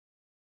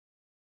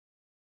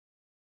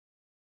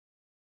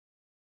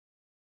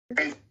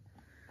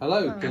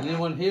Hello, can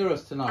anyone hear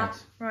us tonight?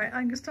 Right,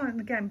 I'm going to start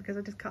it again because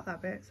I just cut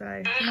that bit. So,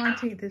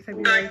 19th of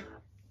February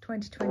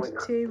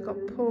 2022, we've got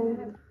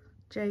Paul,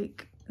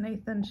 Jake,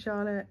 Nathan,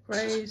 Charlotte,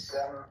 Rose,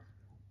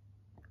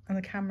 and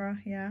the camera,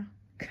 yeah.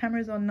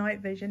 Camera's on night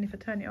vision. If I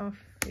turn it off,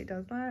 it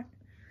does that.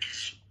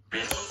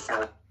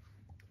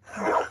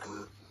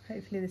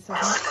 Hopefully this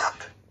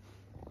doesn't.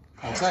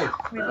 Okay.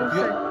 We've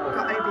also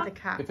got Obi the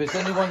cat. If there's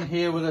anyone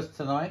here with us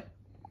tonight,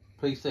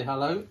 please say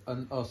hello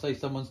and I'll say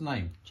someone's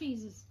name.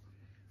 Jesus.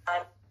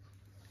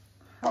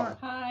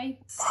 Hi.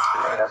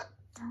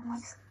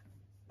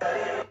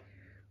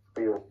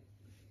 Do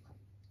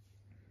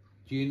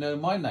you know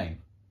my name?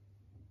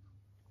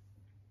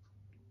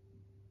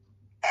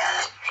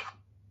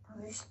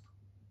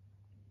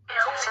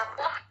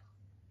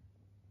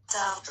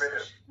 That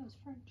was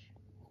French.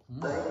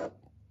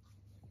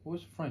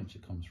 Where's French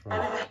it comes from?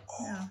 Yeah,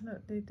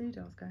 look, the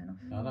doodle's going off.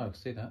 I know, I can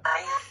see that.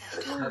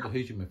 It's not the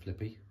Hoosier with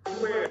Flippy.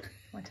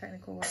 My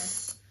technical word.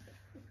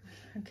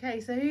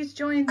 Okay, so who's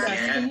joined us?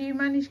 Can you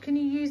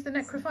use the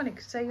Necrophonic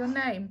to say your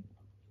name?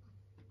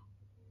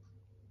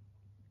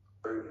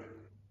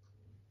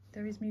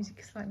 There is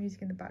music, slight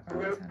music in the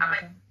background.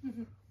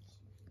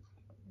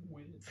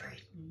 Where's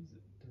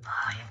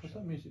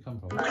that music come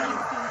from?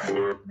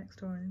 Next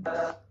door.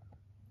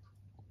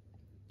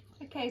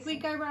 Okay, if we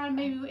go around,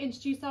 maybe we'll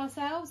introduce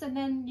ourselves and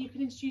then you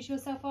can introduce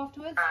yourself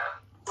afterwards.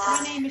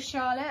 My name is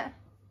Charlotte.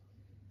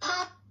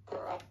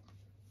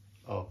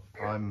 Oh,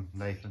 I'm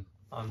Nathan.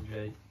 I'm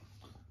Jay.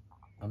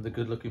 I'm the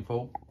good looking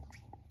Paul.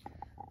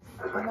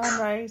 And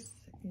I'm Rose.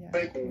 Yeah,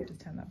 we'll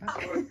just turn that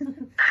back.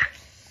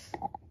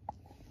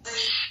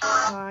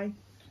 Hi.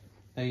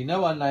 Now you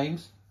know our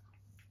names.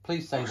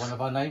 Please say one of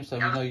our names so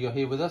we know you're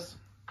here with us.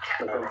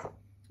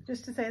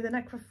 Just to say, the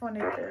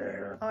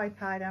Necrophonic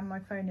iPad and my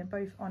phone are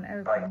both on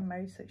airplane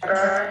mode, so it should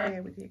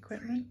interfere with the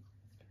equipment.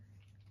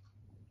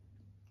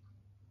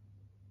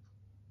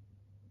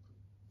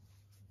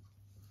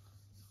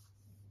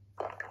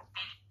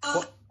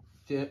 What?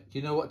 Do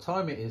you know what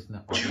time it is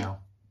now? Right now?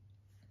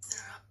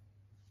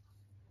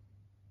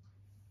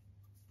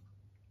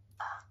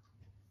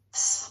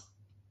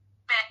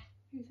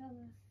 Who's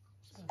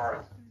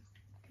that?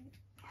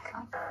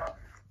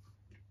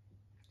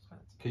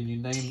 Can you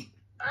name?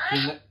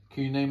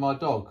 Can you name our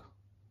dog?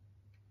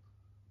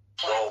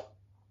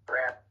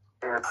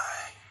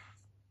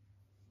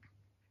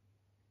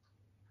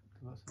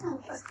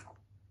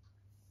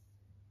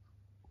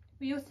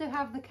 We also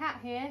have the cat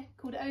here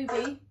called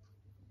Obi.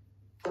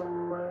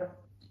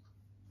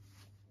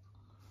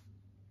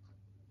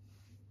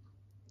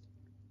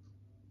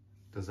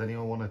 Does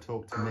anyone want to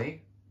talk to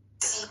me?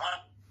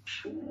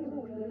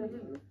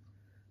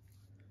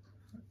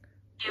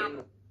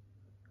 You.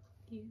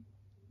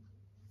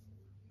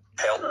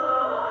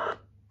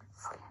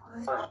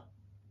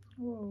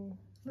 Whoa,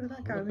 look at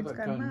that guy, Look at he's that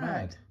going going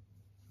mad.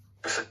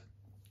 Have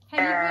you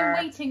been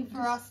waiting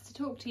for us to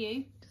talk to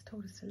you? Just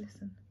told us to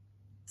listen.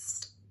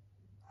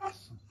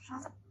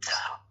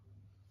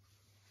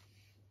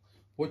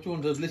 What do you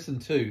want to listen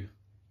to?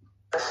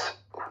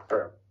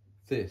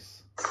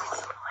 This.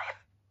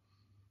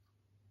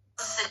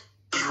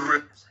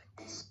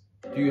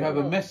 Do you have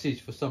a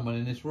message for someone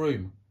in this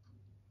room?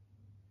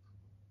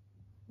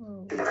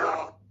 Whoa.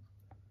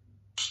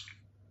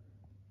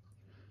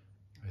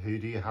 Who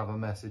do you have a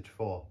message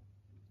for?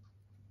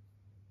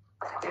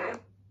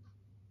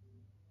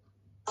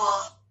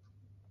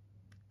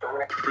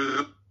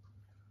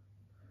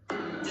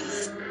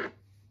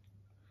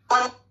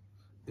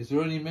 Is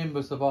there any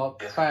members of our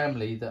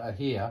family that are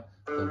here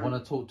that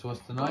want to talk to us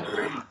tonight?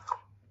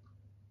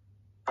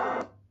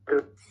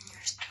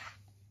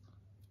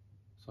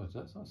 Sorry,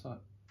 that's like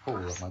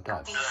Paul, like my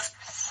dad.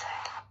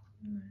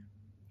 No.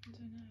 I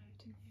don't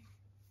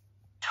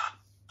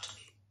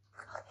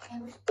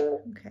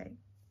know. Okay.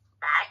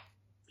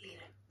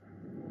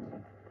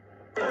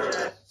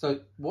 So,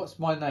 what's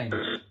my name?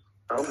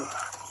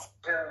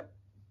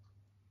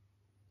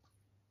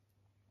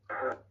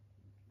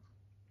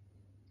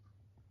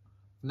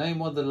 Name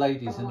one of the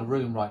ladies in the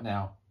room right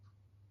now.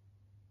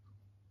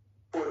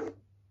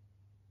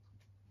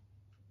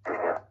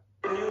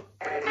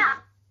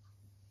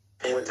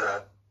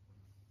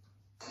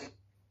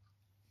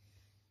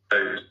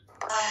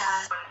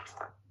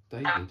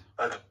 David.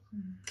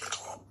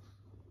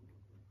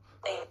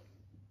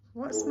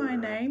 What's my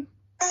name?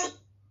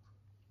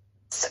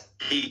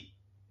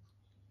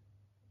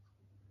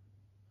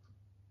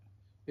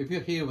 If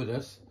you're here with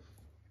us,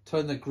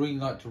 turn the green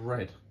light to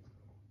red.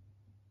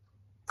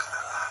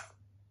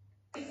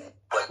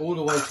 All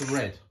the way to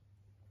red.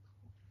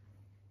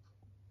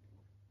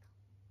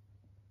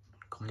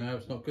 No,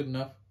 it's not good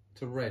enough.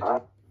 To red.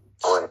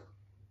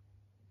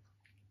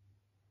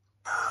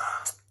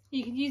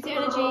 You can use the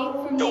energy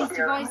from these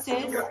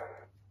devices.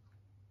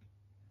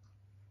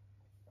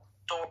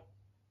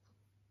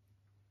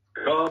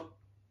 Whoa.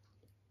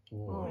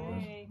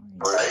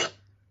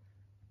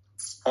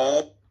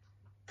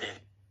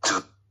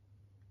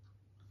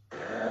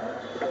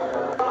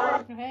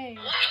 Hey.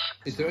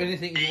 Is there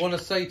anything you want to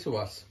say to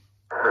us?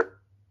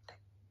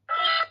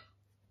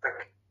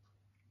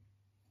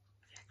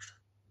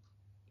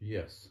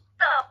 Yes.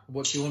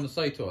 What do you want to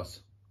say to us?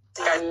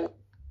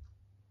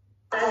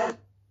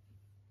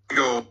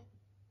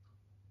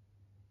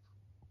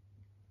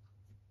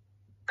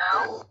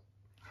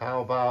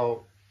 How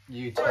about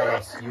you tell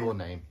us your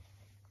name?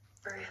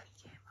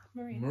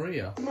 Maria.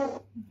 Maria.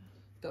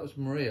 That was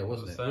Maria,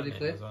 wasn't it? Really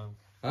clear? Well.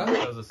 Huh?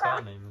 That was a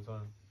surname as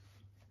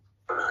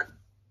well.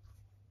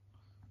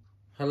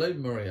 Hello,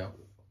 Maria.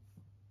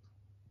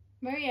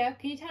 Maria,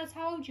 can you tell us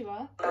how old you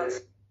are?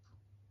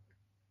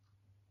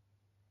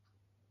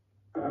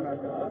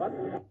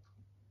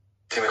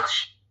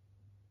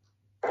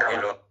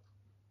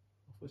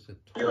 What's it?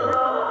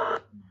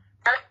 12.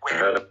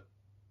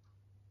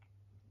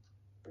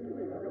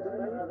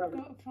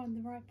 Got to find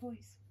the right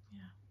voice.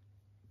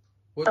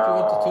 What do you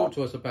want to talk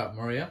to us about,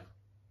 Maria?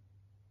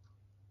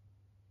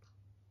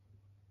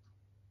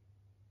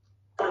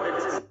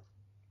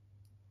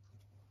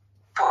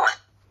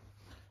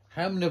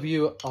 How many of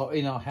you are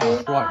in our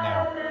house right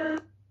now?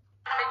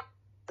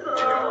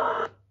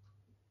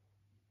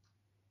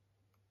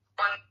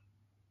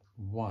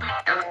 One.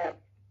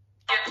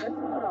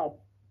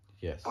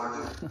 Yes.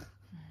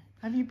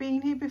 Have you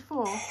been here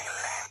before?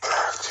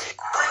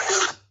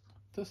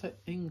 Does it say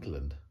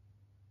England?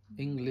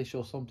 English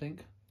or something?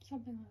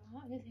 Something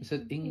like that. It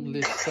said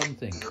English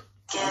something.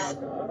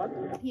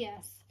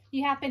 Yes.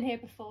 You have been here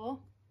before.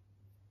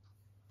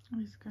 Oh,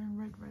 he's going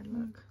red,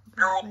 look.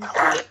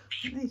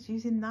 He's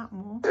using that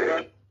more.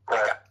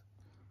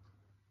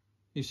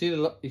 You see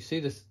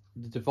the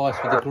device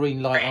with the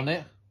green light on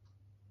it?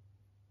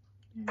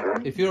 Yeah.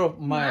 If you're a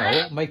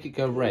male, make it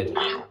go red.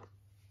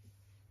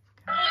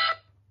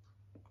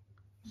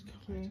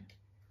 Thank you.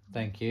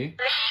 Thank you.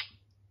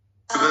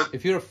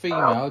 If you're a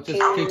female,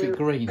 just keep it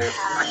green.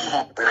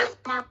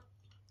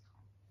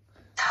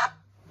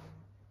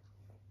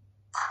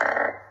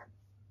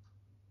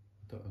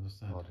 Don't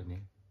understand. Oh, didn't you?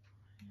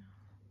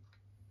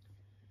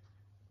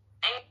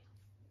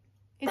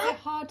 Is it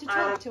hard to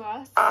talk to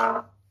us?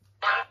 I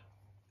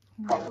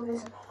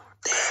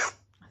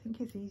think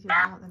it's easier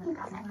without the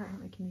necrophonic. I don't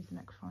think they can use the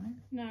necrophonic.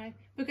 No.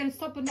 We're going to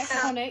stop the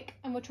Necrophonic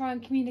and we'll try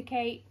and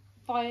communicate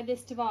via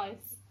this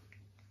device.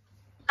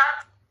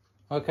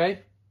 Okay.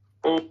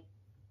 You want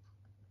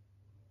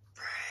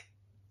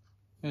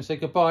to say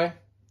goodbye?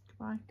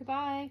 Goodbye.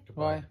 Goodbye.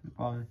 Goodbye.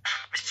 Bye.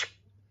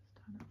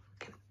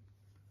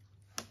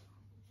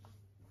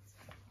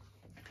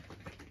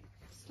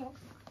 Stop.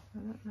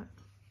 Look.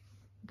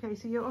 Okay,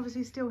 so you're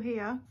obviously still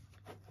here.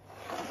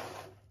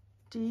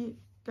 Do you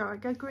go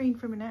green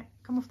for a minute?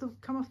 Come off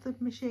the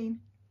machine.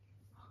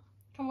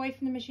 Come away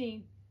from the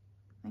machine.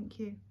 Thank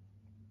you.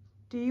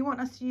 Do you want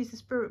us to use the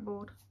spirit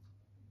board?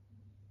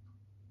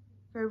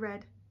 Go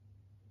red.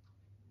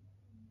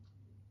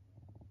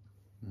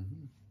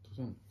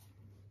 Doesn't.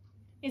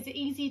 Is it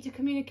easy to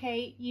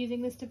communicate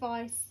using this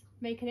device,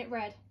 making it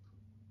red?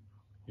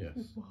 Yes.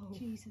 Whoa.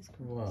 Jesus Christ.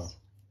 Wow.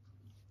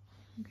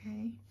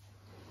 Okay.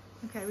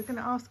 Okay, we're going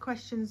to ask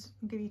questions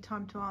and give you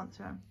time to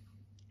answer.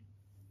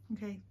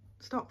 Okay,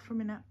 stop for a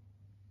minute.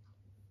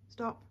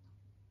 Stop.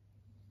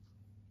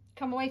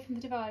 Come away from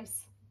the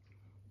device.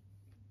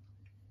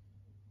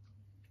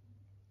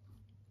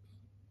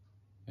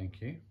 Thank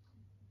you.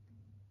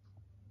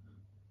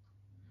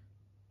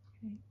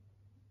 Okay.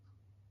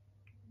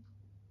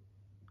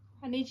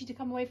 I need you to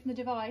come away from the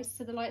device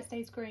so the light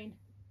stays green.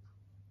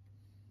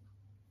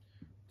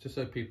 Just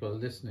so people are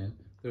listening,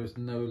 there is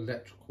no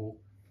electrical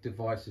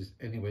devices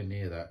anywhere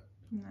near that.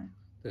 No.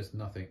 There's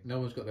nothing. No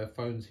one's got their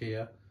phones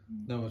here.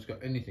 No one's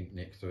got anything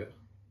next to it.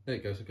 There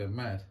it goes. I go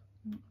mad.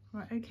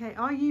 Right. Okay.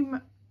 Are you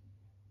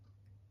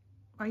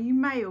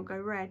male? Go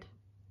red.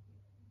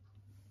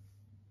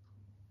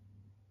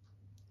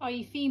 Are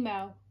you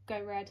female?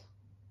 Go red.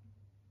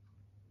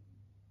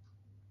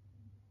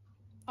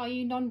 Are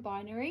you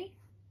non-binary?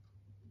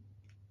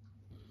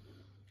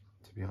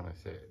 To be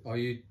honest, Are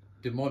you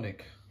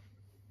demonic?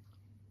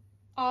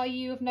 Are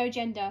you of no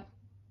gender?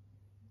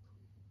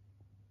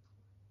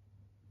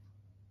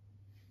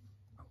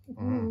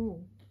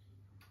 Ooh.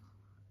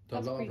 A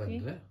That's lot of them, creepy.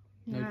 did it?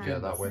 No Yeah. yeah, gender.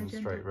 that went No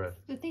straight gender. red.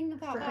 The thing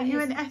about So that are you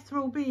is- an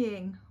ethereal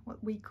being?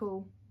 What we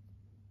call?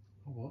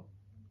 Oh, what?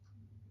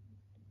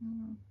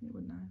 You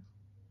would know.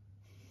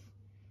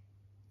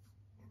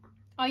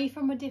 Are you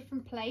from a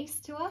different place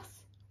to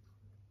us?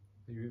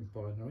 Are you in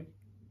binary?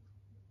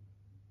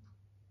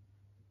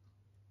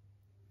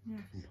 Yes.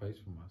 Different place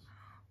from us.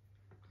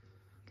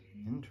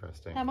 Okay.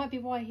 Interesting. That might be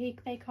why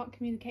they can't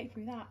communicate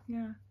through that.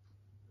 Yeah.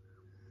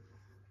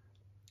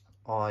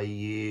 Are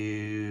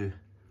you?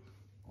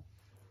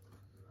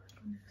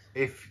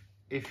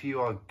 If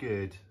you are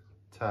good,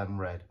 turn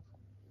red.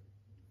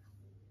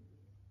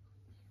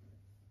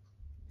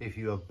 If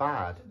you are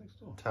bad, Next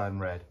door. turn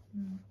red.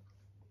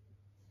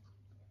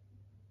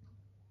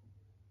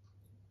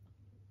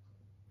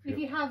 If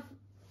you have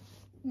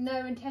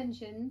no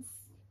intentions,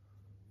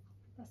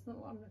 that's not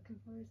what I'm looking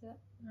for, is it?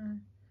 No.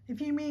 If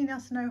you mean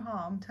us no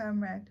harm, turn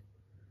red.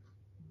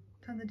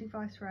 Turn the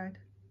device red.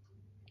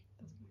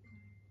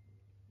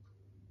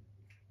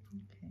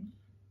 Okay.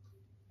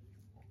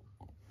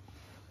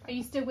 Are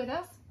you still with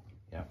us?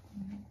 Yeah.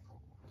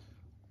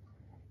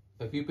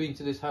 Have you been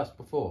to this house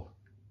before?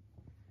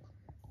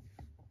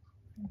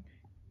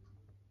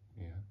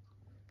 Yeah.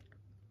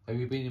 Have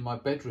you been in my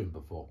bedroom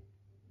before?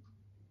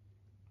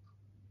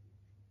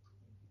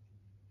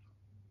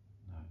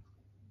 No.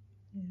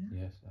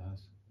 Yeah, Yes, it has.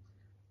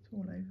 it's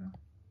all over.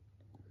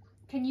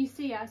 Can you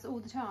see us all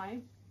the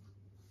time?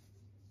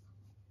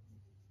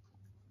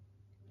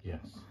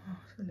 Yes. Oh,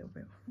 it's a little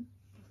bit.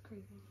 That's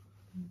creepy.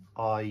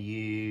 Are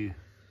you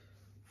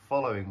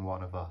following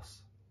one of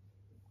us?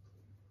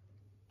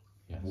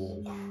 Yes.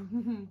 Whoa.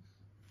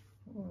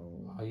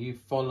 Are you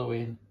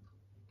following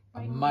a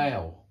Right.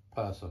 male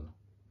person?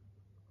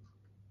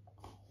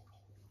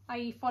 Are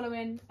you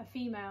following a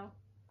female?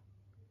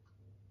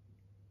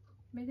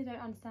 Maybe they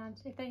don't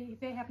understand. If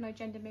they have no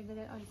gender, maybe they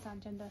don't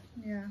understand gender.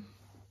 Yeah.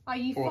 Are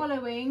you Or-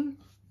 following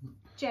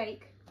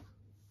Jake?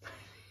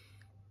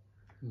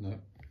 No.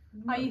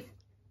 Are you?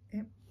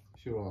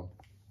 It's your arm.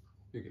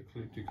 You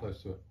get too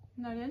close to it.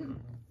 No, I didn't.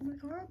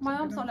 My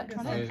arm's not gonna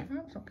electronic. set- My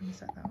arm's not going to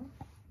set that off.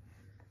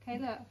 Okay,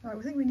 look. Right,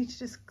 I think we need to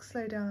just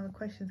slow down on the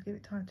questions, give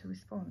it time to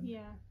respond.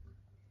 Yeah.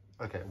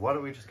 Okay, why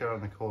don't we just go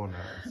around the corner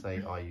and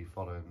say, are you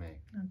following me?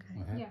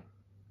 Okay. Okay. Yeah.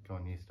 Go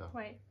on, you start.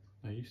 Wait.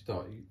 No, you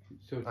start.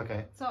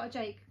 Okay. Start at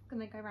Jake,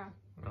 and then go round.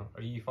 No.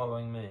 Are you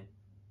following me?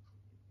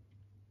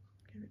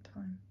 Give it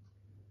time.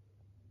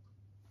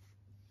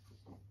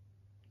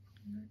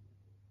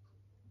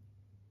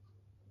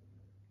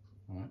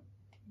 Alright.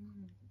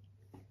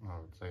 I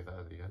would say that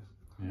as a yes.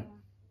 Yeah.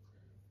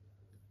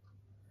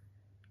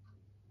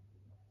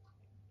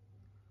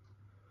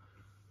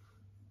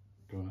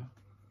 Go on.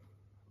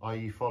 Are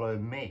you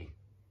following me?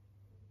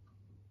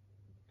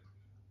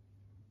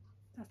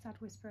 That's Dad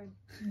whispering.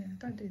 Yeah,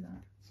 don't do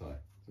that. Sorry,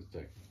 just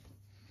joking.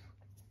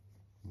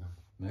 No.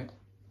 No?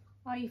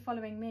 Are you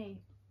following me?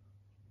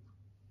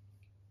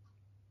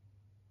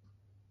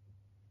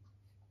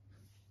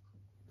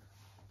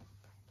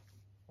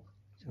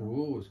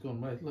 Oh, it's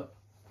gone red, look.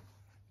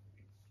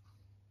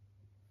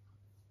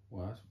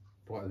 Well, that's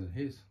brighter than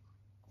his.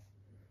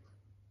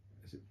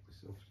 Is it?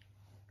 It's off.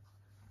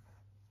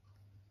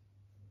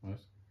 Right.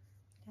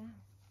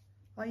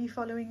 Are you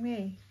following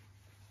me?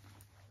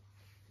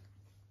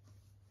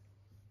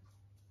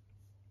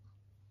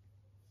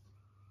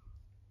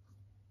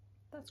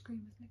 That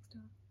screamer's next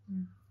door.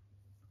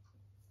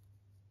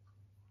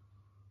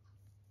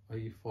 Are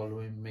you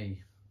following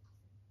me?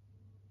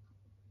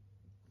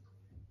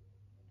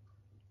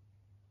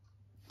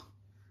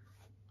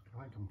 I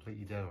went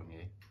completely dead on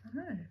you. I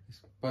know.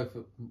 It's both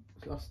of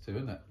it's us two,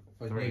 isn't it?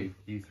 Both Three.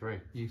 You three.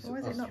 You, Why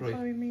is us it not three.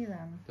 following me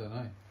then? Don't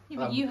know. Yeah,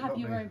 but you have not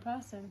your me. own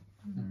person.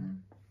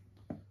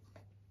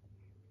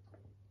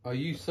 Are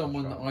you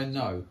someone that I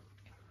know?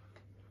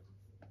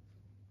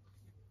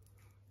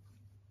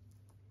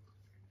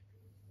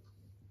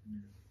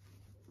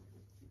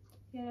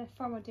 Yeah,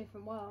 from a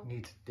different world.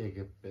 Need to dig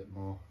a bit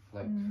more.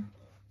 Like,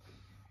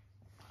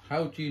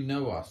 How do you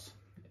know us?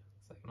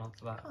 Second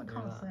answer that. Can't agree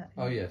with cast that.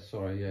 that. Oh yeah,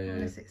 sorry, yeah.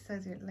 Unless it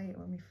says it later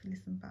when we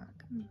listen back.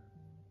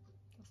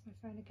 That's my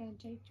phone again,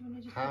 Jake. Do you want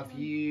to just have put it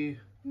on you?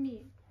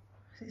 mute?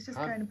 It's just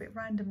Have- going a bit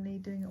randomly,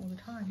 doing it all the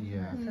time. isn't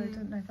Yeah. it? So I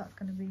don't know if that's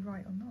going to be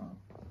right or not.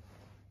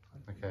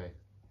 Okay.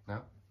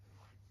 Now,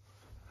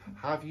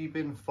 have you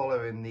been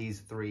following these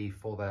three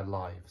for their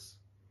lives?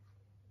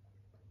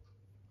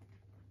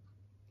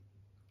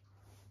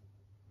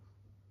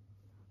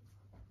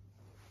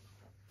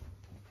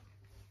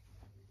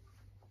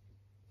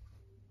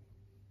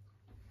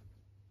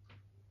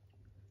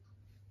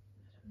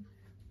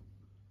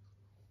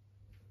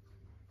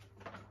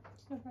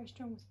 It's not a very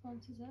strong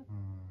response, is it?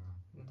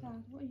 Hmm.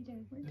 Dad, what are you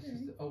doing? What are you This is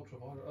doing? the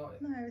ultraviolet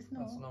light. No, it's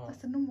not. That's not.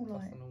 That's the normal That's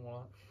light. the normal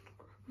light.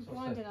 You're So I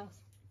blinding us.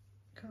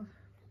 God,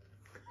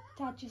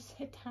 Dad, just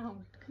sit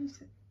down. can you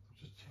sit?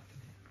 Just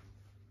checking it.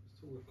 It's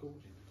still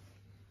recording.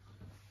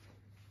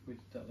 We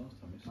did that last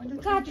time. It's Why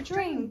stopped. don't Dad,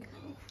 drink.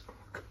 Oh,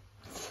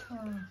 for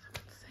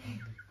God's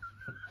sake.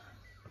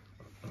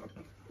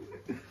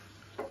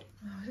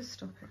 Oh, just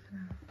stop it for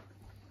now.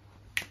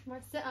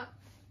 Right, sit up.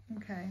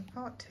 Okay,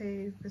 part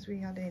 2, because we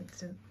had an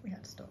incident, we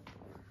had to stop.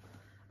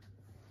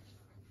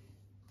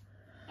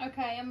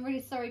 Okay, I'm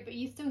really sorry, but are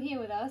you still here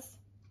with us?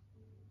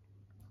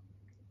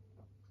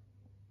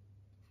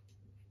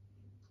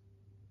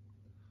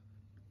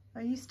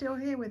 Are you still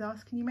here with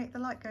us? Can you make the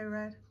light go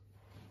red?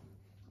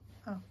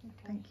 Oh,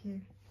 thank you.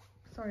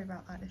 Sorry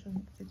about that little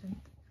incident.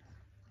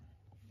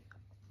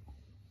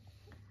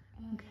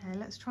 Okay,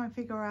 let's try and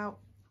figure out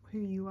who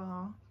you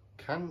are.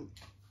 Can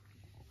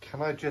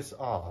I just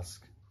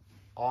ask,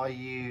 are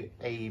you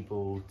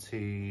able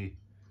to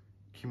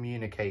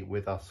communicate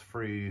with us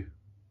through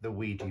the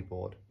Ouija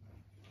board?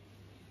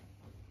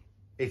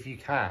 If you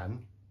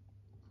can,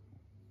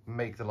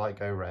 make the light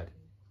go red.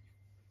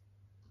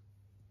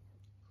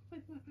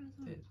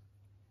 Did.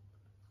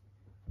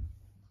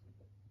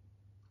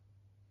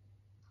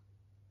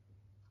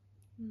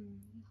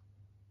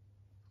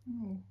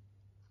 Oh,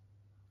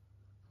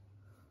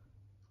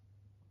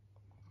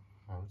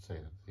 I would say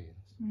that's a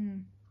yes.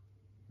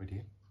 Would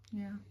you?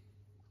 yeah.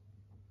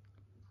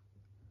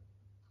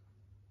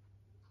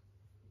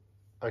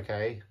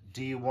 Okay.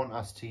 Do you want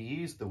us to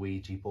use the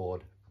Ouija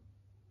board?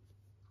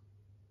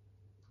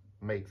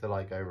 Make the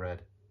light go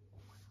red.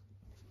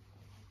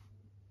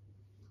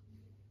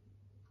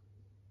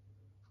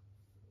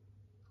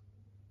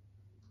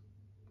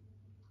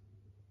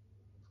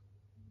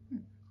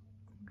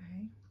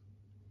 Okay.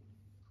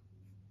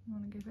 You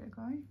want to give it a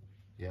go?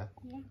 Yeah.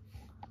 Yeah.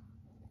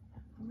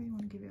 I really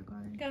want to give it a go.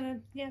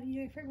 Yeah,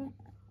 you go for it, one.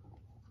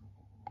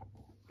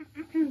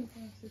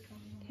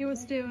 He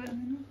wants to do it.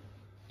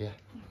 Yeah.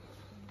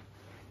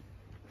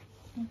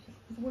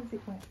 What is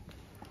it wet?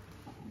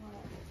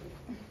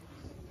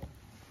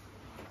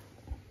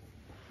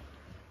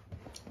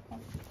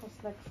 Cross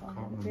legs on.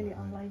 Can't Really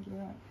remember. unladely,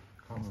 right?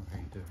 Can't remember how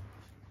you do it.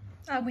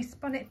 Oh, we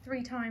spun it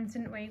 3 times,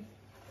 didn't we?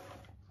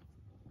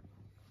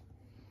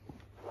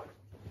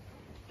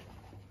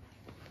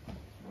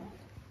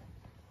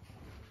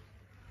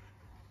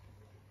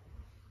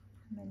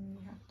 And then you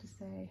have to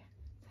say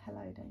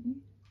hello, don't you?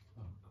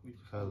 Oh, can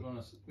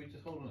we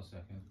just hold on a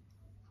second?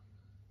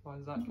 Why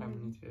does that camera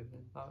need to be open?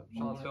 I'm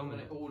Charlotte's filming filming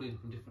it. it all in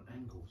from different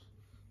angles.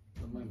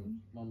 At the moment,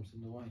 Mum's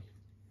in the way.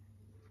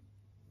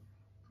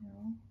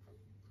 No.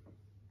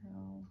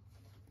 No.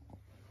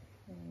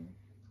 No.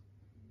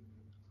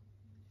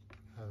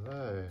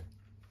 Hello.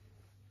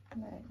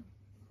 Hello.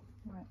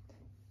 Right.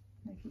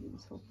 No, if you do the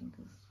talking,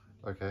 because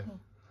Okay.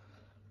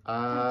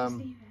 Just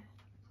leave it.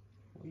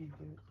 What are you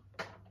doing?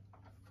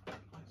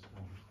 Lights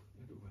on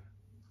everywhere.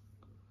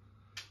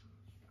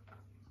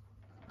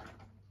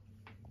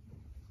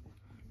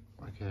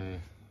 Okay.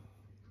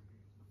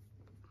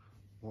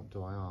 What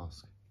do I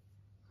ask?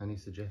 Any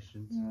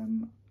suggestions?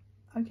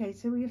 okay,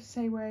 so we have to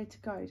say where to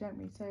go, don't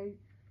we? So,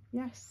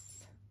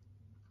 yes,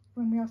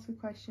 when we ask a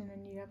question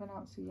and you have an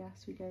answer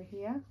yes, we go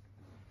here,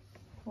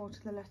 or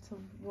to the letter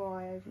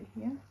Y over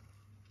here.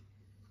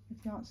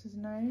 If the answer is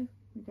no,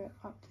 we go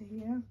up to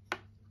here,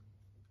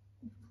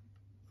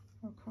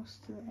 or across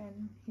to the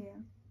N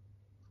here.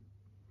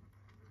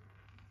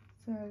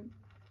 So,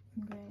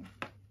 I'm going,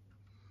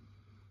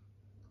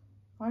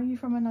 are you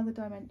from another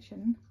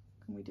dimension?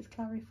 Can we just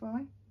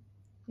clarify?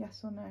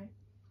 Yes or no?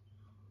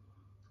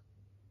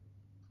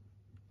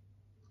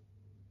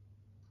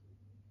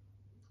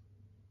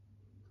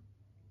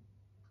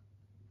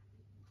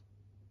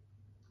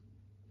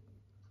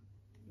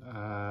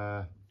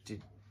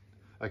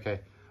 Okay.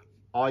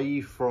 Are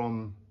you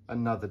from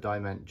another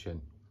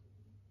dimension?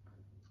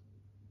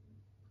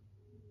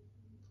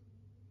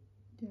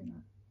 Doing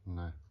that.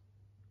 No.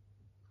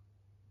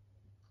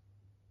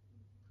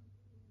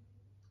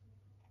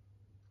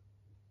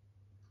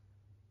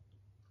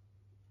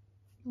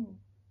 Oh,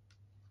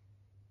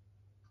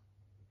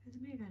 Is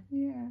it moving?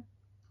 yeah.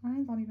 My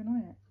hands aren't even on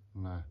it.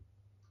 No.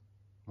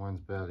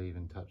 Mine's barely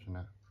even touching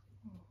it.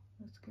 Oh,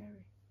 that's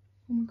scary.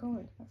 Oh my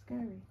god, that's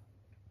scary.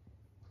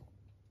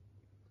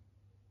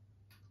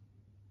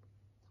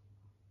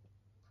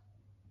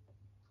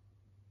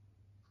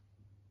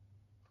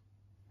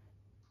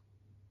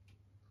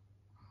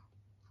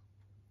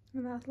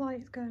 And that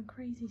light's going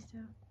crazy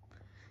still.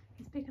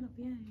 It's picking up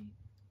the energy.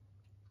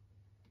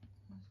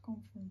 That's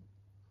gone from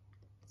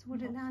So what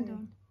did it land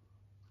on?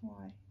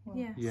 why? Well,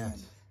 Yes.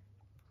 Yes.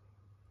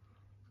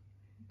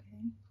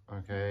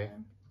 Okay. Okay.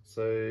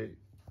 So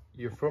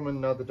you're from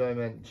another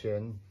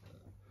dimension.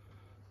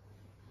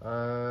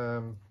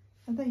 Are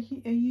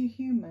you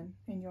human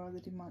in your other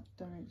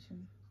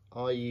dimension?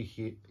 Are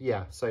you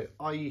yeah, so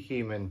are you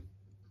human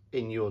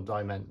in your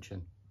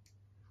dimension?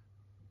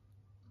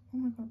 Oh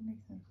my god,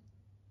 Nathan.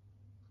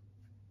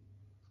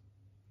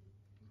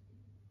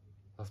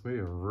 That's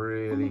moving Oh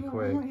really my god,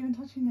 quick. I'm not even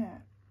touching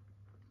it.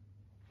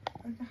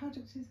 Okay, how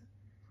does this...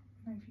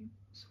 No, if you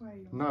swear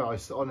you're No, I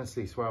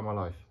honestly swear on my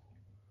life.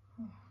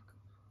 Oh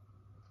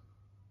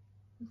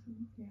god.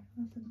 Yeah,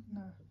 that's a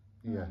no.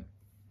 Yeah.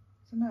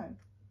 So no,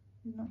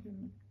 you're not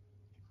human.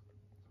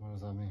 What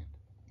does that mean?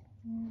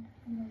 Well,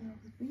 you know, they're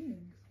other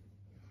beings.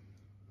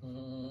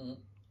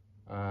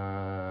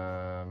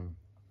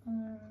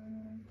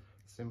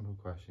 Simple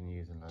question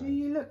using letters. Do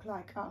you look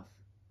like us?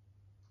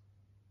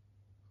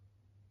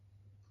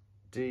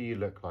 Do you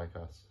look like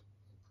us?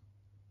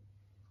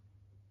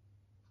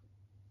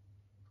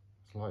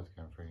 This light's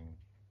going freaking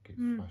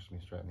flashing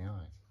me straight in the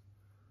eyes.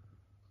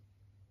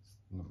 It's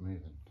not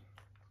moving.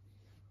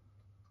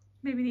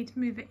 Maybe we need to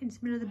move it into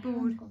the middle of the My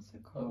board. hand's gone so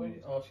Oh, cold. when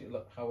you ask you,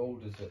 look, how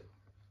old is it?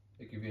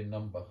 They give you a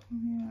number.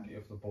 Yeah. Get you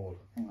off the board.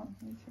 Hang on,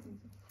 let me check these.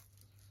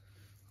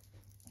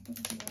 I don't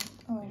know if you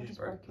want- Oh, I You just just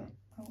broke broke it.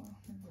 Oh well.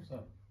 What's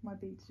that? My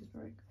beads just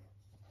broke.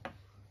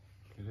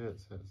 It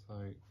is. It's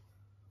like,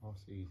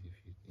 what's easy if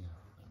you, yeah.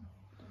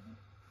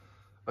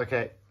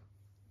 Okay.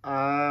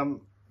 How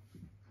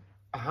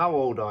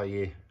old are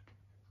you?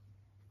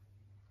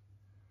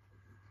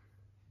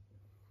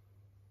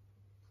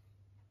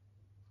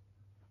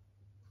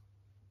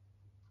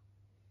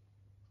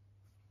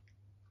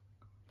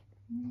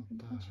 I'm not even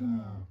What the touching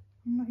it. hell?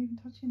 I'm not even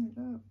touching it.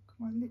 Look,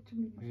 my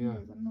literally my Yeah.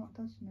 fingers. I'm not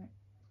touching it.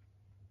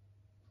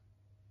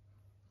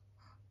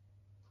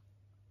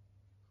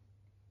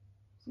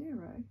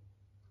 Zero.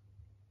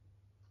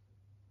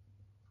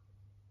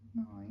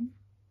 9.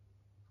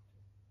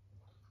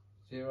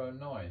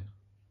 09.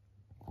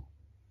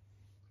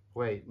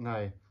 Wait,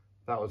 no.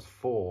 That was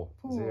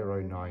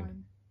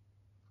 409.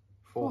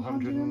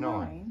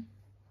 409.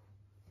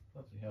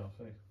 Bloody hell,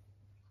 see.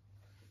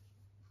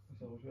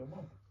 That was your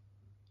mum.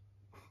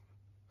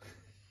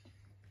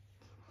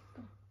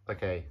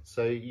 Okay,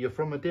 so you're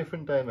from a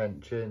different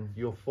dimension.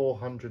 You're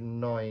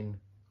 409.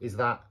 Is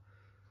that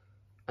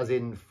as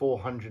in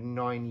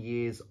 409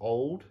 years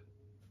old?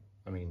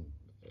 I mean,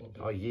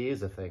 are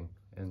years a thing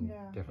in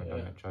different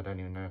dimensions? I don't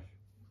even know if...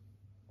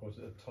 Or is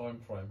it a time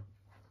frame?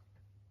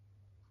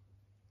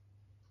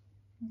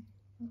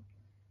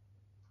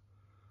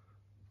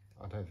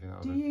 I don't think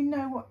that Do was you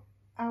know what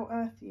our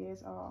Earth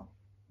years are?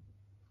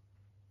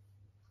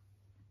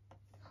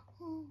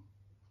 Oh.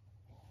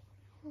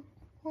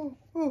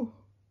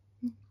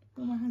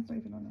 Oh, my hand's not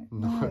even on it.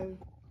 No.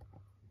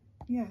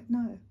 Yeah,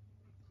 no.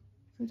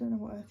 So I don't know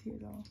what Earth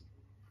years are. Oh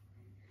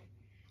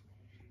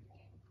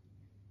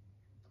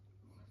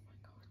my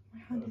god, my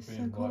hand is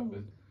so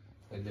cold.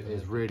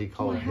 It's really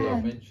cold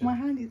here. My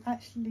hand is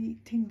actually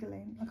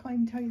tingling. I can't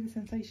even tell you the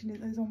sensation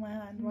that is on my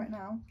hand right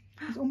now.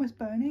 It's almost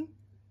burning.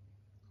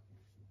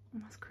 Oh,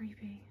 that's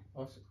creepy.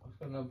 Ask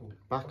a number.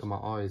 Back of my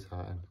eyes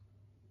hurting.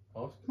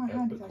 Ask My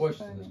hand is a actually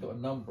question that's burning. got a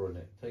number in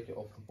it. Take it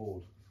off the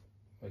board.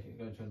 Make it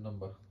go into a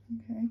number.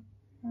 Okay.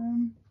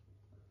 Oh,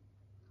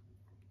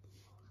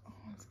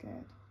 I'm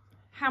scared.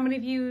 How many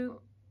of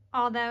you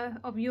are there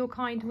of your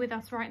kind with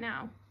us right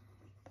now?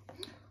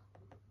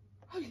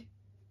 Holy.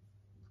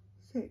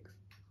 6.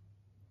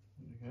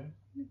 Okay.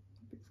 I'm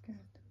a bit scared,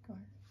 guys.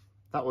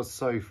 That was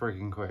so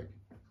freaking quick.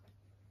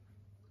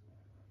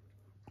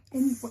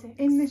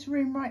 In this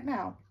room right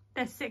now?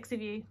 There's 6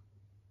 of you.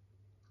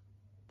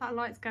 That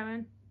light's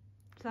going.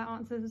 So that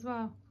answers as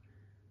well.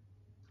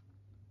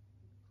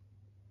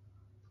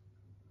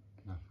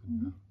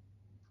 Mm-hmm.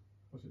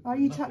 Are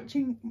you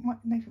touching my...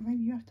 Nathan,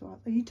 maybe you have to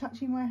ask. Are you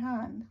touching my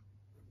hand?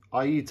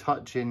 Are you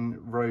touching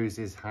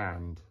Rose's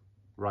hand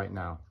right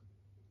now?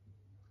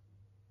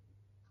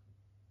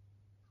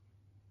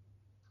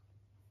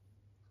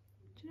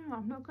 Do you know what?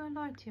 I'm not going to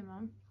lie to you,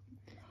 Mum.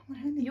 Oh, my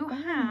hand is Your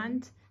burning.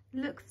 hand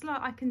looks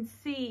like I can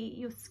see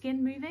your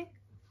skin moving.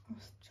 Oh,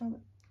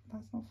 Charlotte,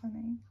 that's not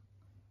funny.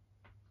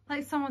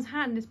 Like someone's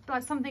hand is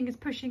like something is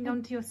pushing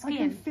onto your I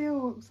can skin.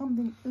 feel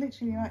something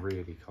literally like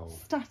Really cold.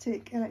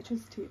 static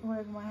electricity all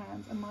over my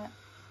hands, and my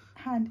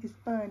hand is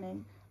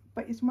burning,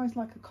 but it's almost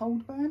like a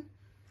cold burn.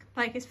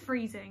 Like it's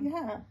freezing.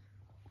 Yeah.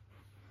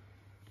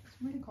 It's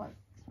really quite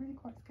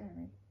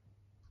scary.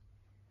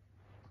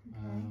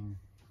 Okay.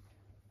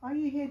 Are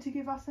you here to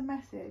give us a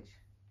message?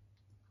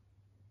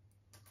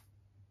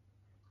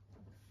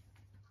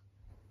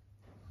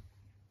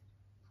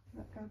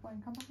 Let go by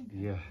and come back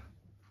again. Yeah.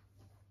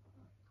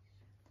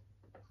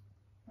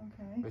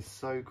 Okay. It's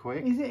so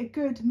quick. Is it a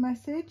good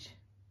message?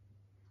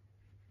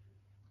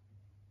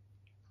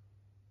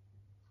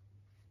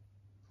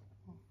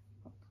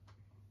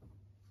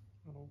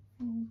 Oh.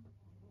 Mm.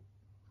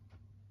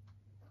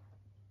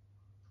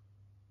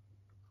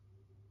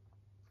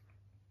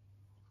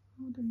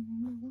 I don't even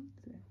know what is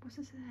it. What's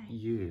it say?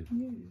 You.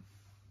 You.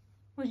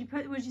 Would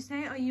you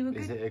say? Are you a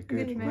good? Is it a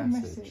good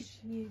message? message?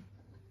 You.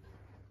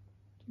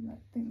 Do you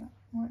think that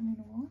might mean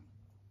a what?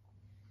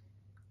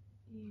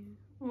 You.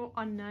 Or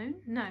unknown?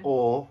 No.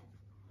 Or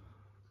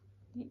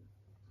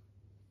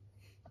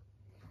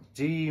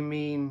do you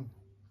mean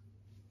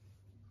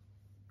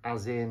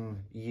as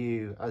in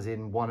you, as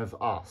in one of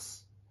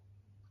us?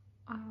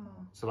 Oh.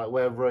 So like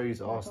where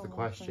Rose I asked the don't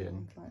want to say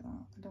question. things like that.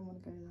 I don't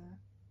want to go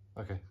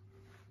there. Okay.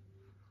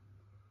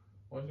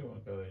 Why do you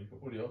want to go there?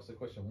 You've already asked the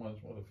question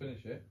once. You want to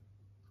finish it?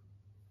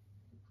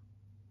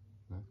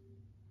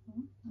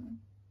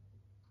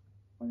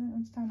 I don't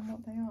understand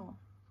what they are.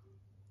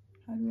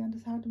 How do we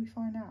understand? How do we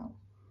find out?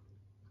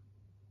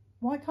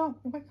 Why can't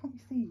we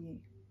see you?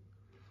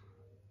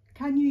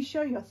 Can you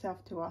show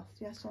yourself to us?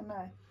 Yes or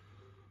no?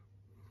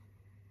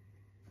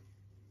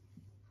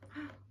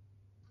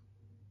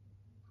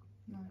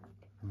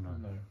 No.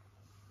 No.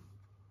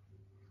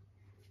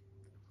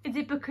 Is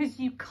it because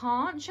you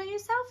can't show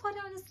yourself? I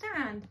don't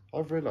understand.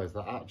 I've realised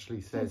that actually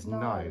says no.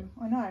 I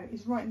know.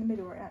 It's right in the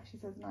middle where it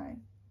actually says no.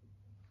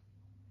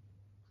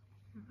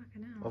 Oh,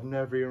 fucking hell. I've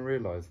never even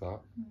realised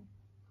that.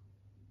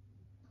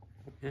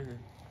 Yeah.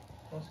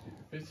 Ask you,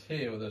 if it's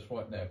here with us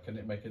right now, can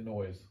it make a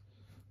noise?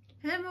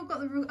 Has everyone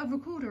got a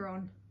recorder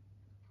on?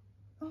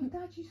 Oh,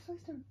 Dad, you're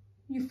supposed to.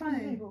 Your It's on the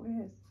phone? table. It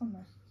is. It's on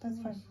there. Dad's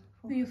phone.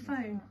 Or your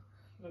phone?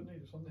 I don't need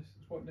it. It's on this.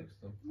 It's right next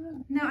to them.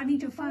 No. No, I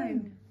need your The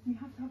phone. You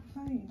have to have a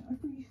phone. I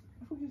thought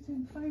you were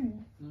doing the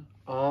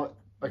phone.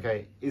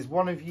 Okay, is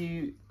one of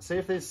you, say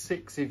if there's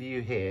 6 of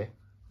you here,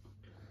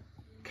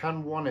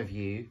 can one of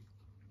you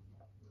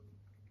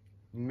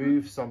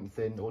move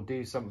something or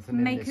do something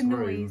in Make this a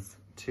room noise.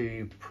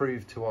 to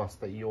prove to us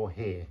that you're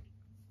here?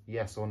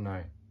 Yes or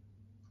no?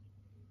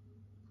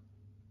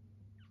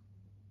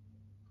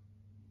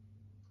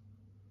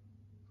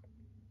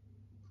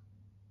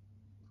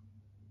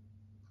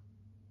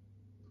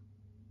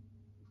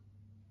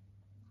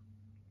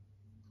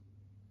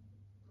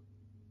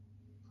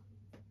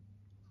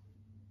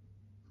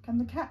 Can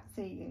the cat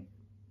see you?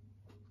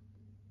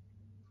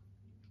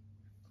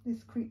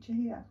 This creature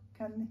here,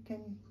 can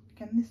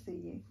this see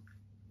you?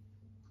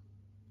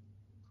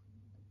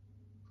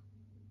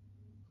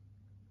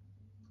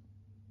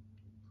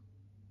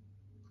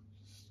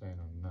 Saying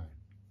on no.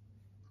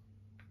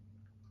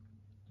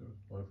 There was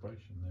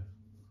vibration there.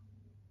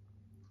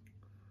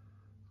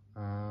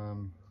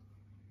 Oh,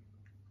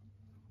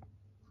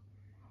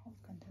 it's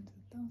going down to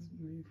the dust.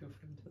 Move your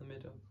phone to the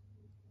middle.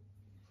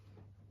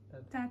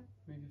 Dad.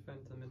 Move your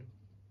phone to the middle.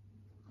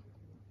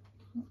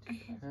 Not too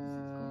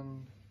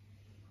close.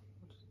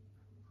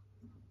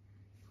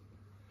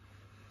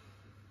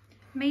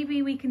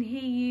 Maybe we can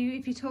hear you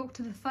if you talk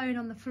to the phone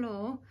on the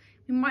floor.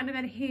 We might not be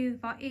able to hear you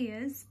with our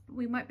ears, but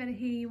we might be able to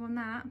hear you on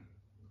that.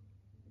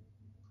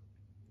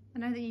 I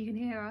know that you can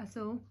hear us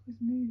all.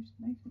 It's moved.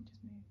 Nathan just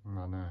moved.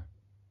 I know.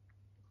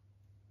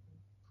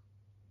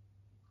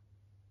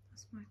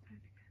 That's my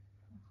phone again.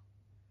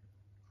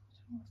 I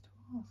don't know what to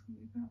ask. It'll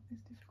be about this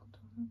difficult to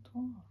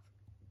ask.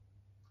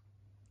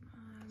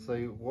 So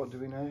what do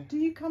we know? Do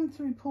you come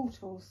through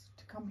portals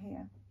to come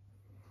here?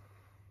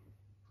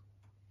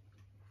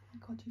 Oh my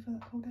God, do you feel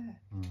that cold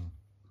air?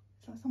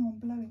 It's like someone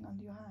blowing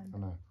under your hand. I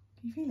know.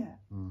 Can you feel it?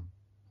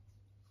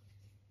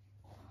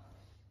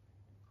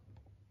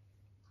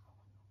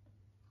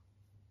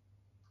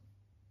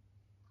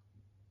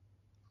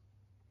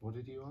 What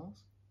did you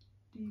ask?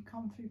 Do you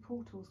come through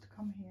portals to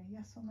come here?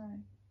 Yes or no?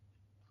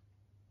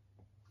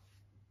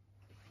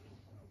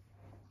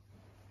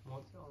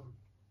 What's it on?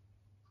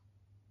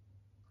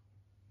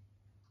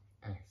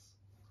 S.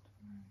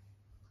 I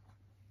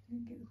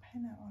didn't get the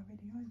pen out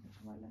already either to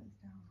write letters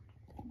down.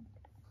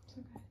 It's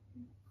okay.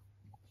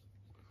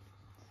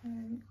 So,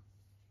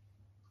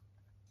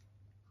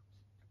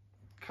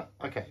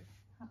 Okay.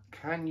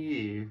 Can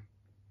you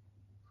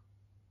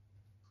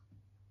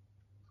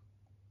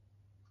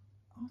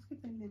ask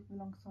if they live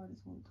alongside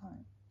us all the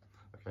time.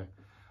 Okay.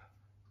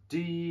 Do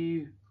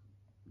you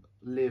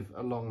live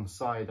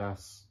alongside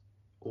us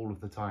all of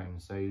the time?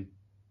 So,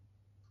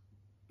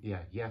 yeah,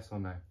 yes or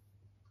no?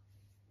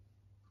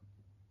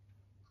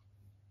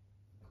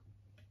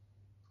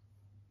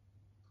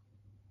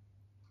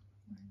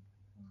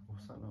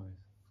 What's that noise?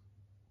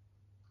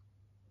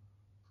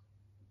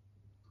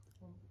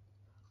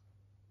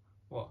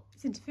 What?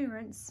 It's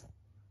interference.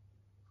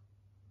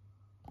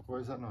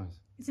 What is that noise?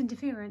 It's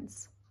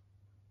interference.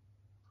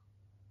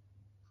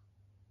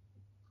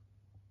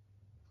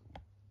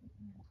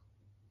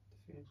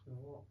 Interference with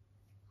what?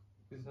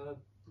 Because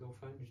your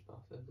phone just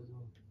buttered as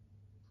well.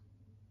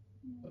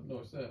 That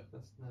noise there.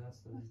 That's the.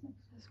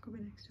 That's got to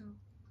be next door.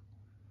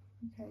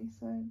 Okay,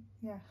 so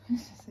yeah, I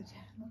just said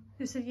yeah.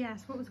 Who said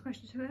yes? What was the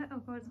question to it? Oh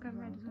God, it's going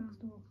red as well.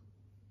 Next door.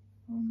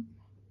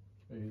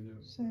 What are you doing?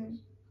 So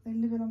they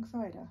live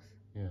alongside us.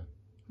 Yeah.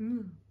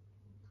 Mm.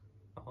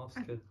 Ask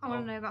it. I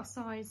want to know about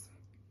size.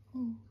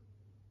 Oh,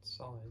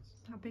 Size.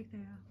 How big they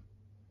are.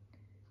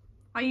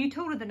 Are you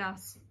taller than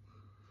us?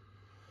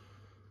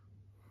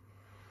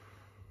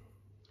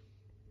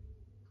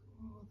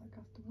 oh, that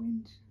gust of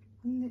wind.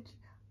 Oh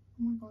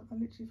my God, I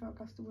literally felt a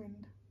gust of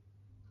wind.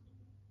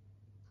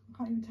 I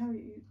can't even tell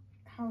you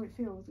how it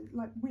feels. It's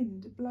like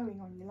wind blowing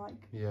on you,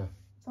 like Yeah.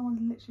 someone's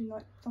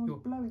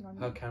blowing on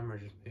you. Her camera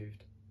just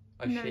moved.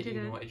 I No, it shit you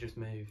didn't. not, it just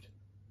moved.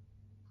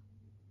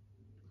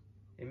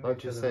 It I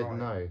moved just to the said right.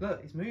 no.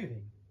 Look, it's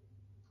moving.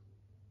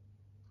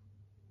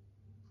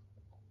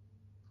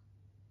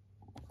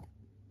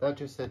 That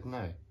just said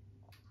no.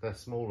 They're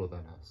smaller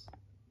than us.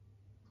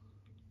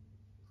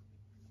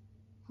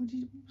 What's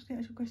the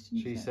actual question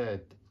you She said?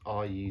 said,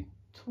 are you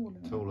Taller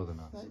than taller than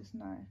So us? it's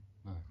no.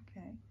 No.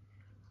 Okay.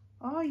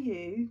 Are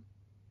you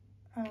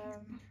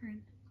Buffering.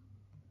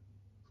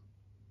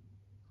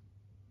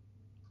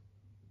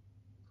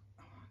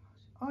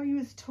 are you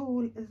as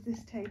tall as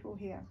this table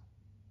here?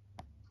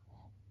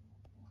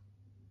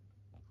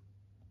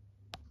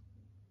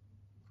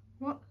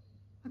 What?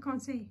 I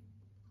can't see.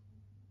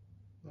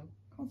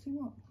 Can't see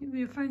what?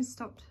 Your phone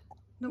stopped.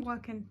 Not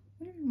working.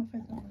 What do you mean my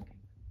phone's not working?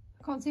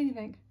 I can't see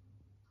anything.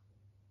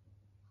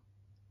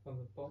 On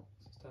the box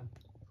stand.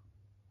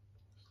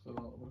 Still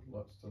on. Red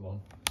light's still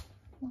on.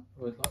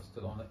 Red light's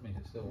still on. That means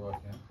it's still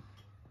working.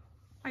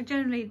 I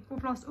generally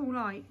have lost all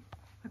light.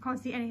 I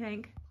can't see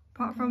anything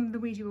apart from the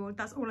Ouija board.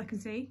 That's all I can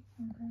see.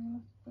 Okay, well,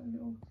 let's put a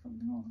little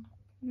something on.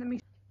 Let me.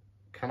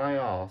 Can I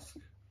ask,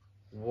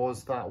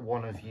 was that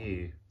one of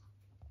you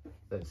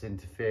that's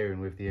interfering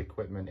with the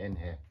equipment in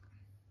here?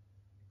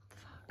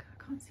 Fuck!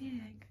 I can't see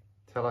anything.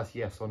 Tell us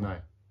yes or no.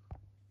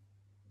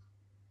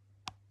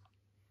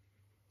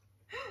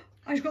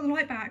 I just got the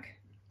light back.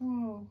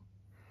 Oh,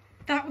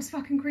 That was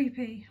fucking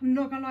creepy. I'm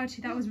not gonna lie to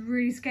you. That was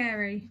really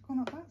scary. it's gone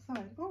up that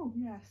side. Oh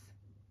yes,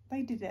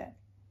 they did it.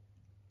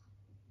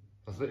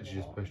 That's literally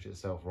just pushed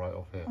itself right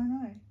off here. I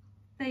know.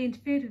 They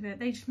interfered with it.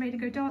 They just made it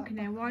go dark in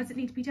there. Why does it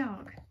need to be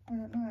dark? I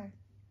don't know.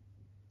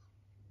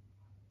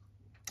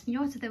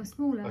 You said they were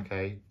smaller.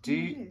 Okay, do I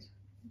you, did.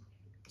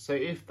 so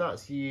if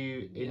that's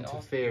you Yeah,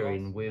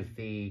 interfering ask- with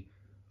the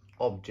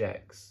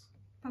objects,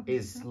 Bubbles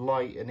is up.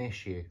 light an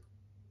issue?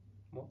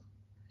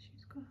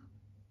 She's got.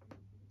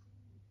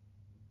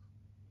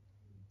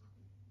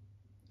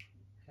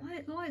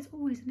 Light's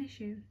always an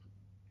issue.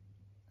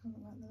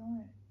 Doesn't like the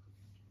light.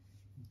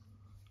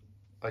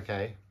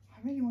 Okay.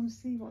 I really want to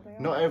see what they are.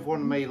 Not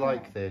everyone I'm may scared.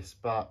 like this,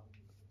 but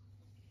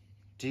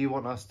do you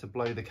want us to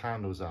blow the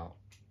candles out?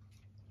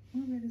 I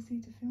won't be able to see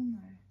to film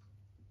though.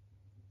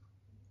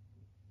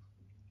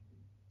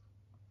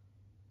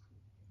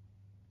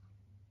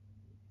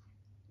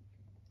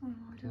 Oh,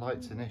 I don't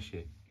Light's know. an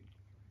issue.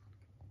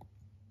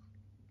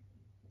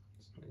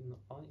 It's not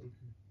biting.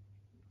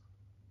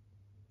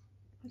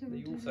 I don't But want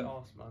you to. also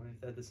asked Mum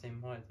if they're the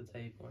same height at the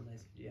table, and they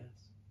said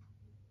yes.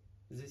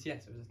 Is this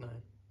yes or is this no?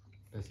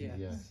 This is Yes.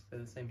 yes. They're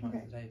the same height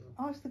at the table.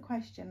 Ask the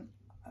question.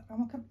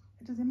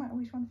 Does it matter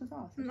which one of us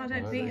asks? I No, don't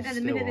they're think at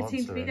the still minute they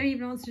seem to be. answering. They don't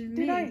even answer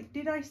me.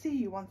 Did I see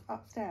you once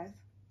upstairs?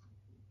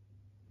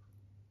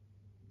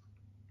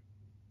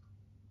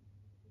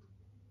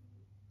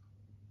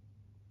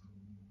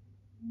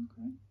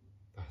 Okay.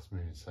 That's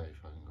moving so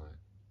fucking quick.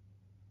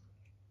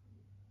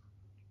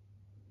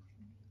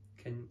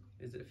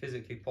 Is it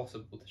physically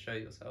possible to show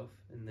yourself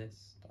in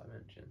this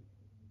dimension?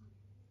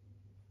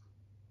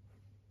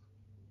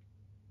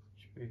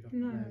 Should we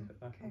No. move it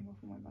back Came on? off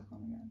and went back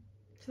on again.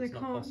 So they It's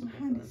not can't. possible. My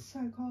hand is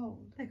so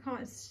cold. They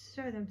can't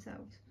show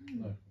themselves.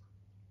 No.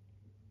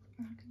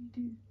 How can you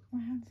do? My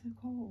hand's so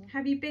cold.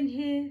 Have you been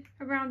here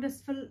around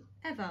us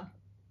forever?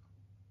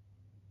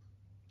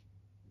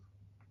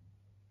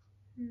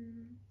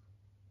 No.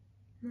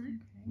 Okay.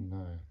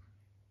 No.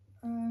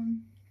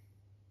 Um.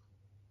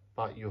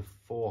 But you're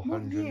What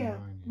 409 year? years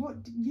What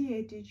old.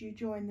 year did you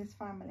join this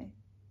family?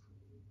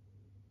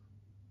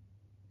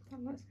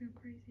 That light's going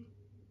crazy.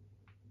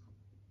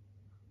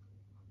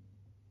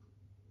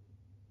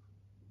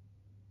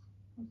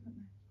 What's that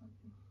name?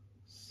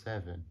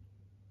 7.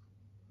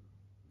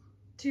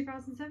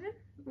 2007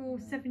 or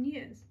 7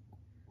 years?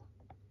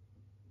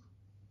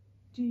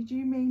 Do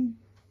you mean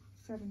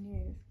 7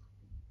 years?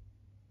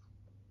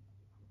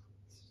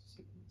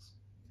 7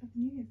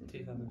 years. it's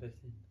been there.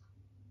 2015.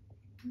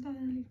 When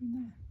did I leave him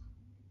there?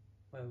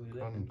 Where we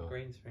live in Grundle.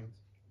 Green Springs.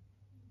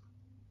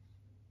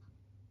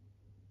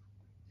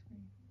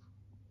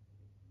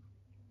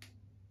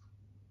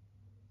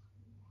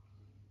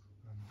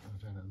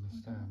 I don't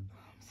understand.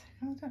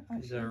 I don't actually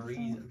Is there a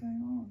understand what's reason?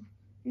 going on.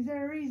 Is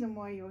there a reason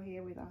why you're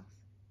here with us?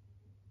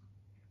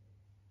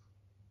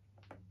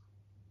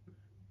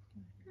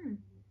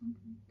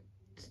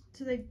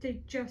 So they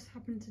just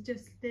happen to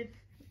just live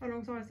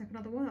alongside us like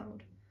another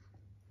world.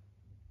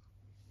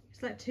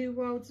 It's like two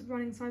worlds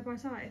running side by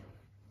side.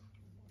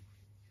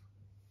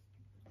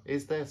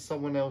 Is there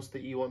someone else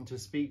that you want to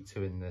speak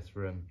to in this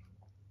room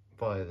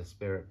via the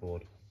spirit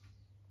board?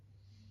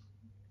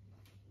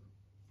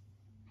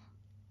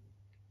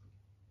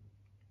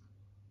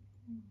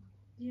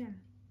 Yeah.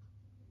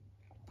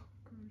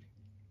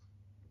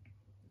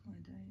 My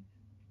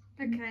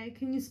days. Okay,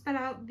 can you spell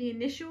out the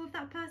initial of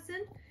that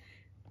person?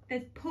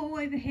 There's Paul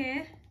over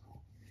here,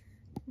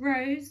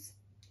 Rose,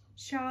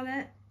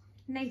 Charlotte,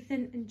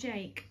 Nathan and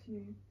Jake.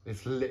 You.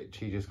 It's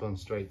literally just gone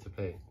straight to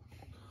P.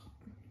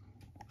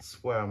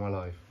 Swear on my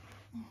life.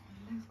 Oh,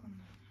 my leg's gone.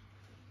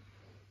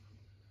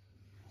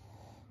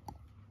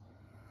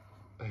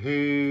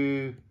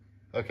 Who...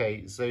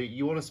 Okay, so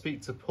you want to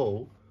speak to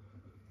Paul.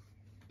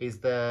 Is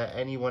there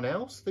anyone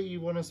else that you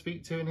want to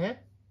speak to in here?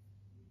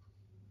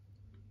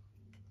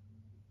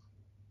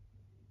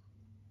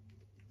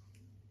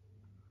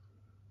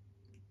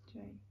 Jay.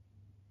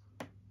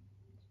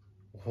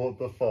 What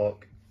the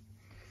fuck?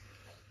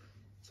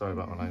 Sorry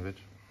about my language.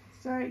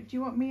 So, do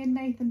you want me and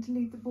Nathan to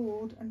leave the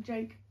board and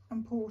Jake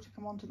and Paul to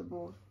come onto the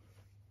board?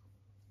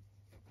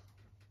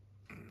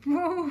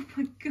 Oh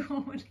my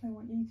god. I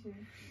want you to.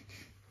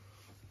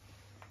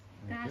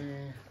 Dad.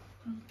 Okay.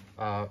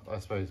 I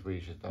suppose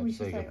we should We should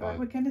say say, goodbye. right,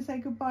 we're going to say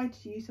goodbye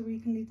to you so we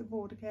can leave the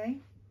board, okay?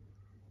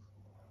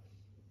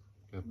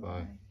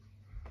 Goodbye.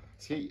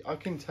 See, I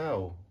can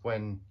tell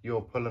when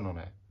you're pulling on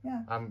it.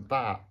 Yeah. And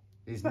that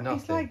is But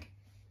nothing.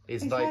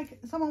 it's like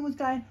someone was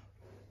going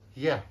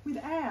Yeah, with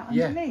air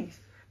Yeah. underneath.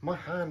 my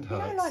hand You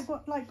hurts.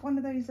 know, like one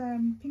of those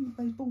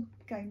those ball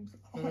games.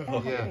 Air Yeah.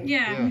 hockey.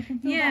 Yeah. You can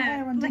feel that air Yeah,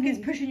 like underneath.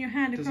 it's pushing your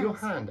hand Does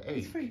across. your hand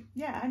It's ache?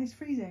 and it's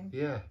freezing.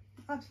 Yeah.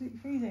 Absolutely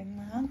freezing,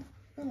 my hand.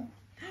 Feel it.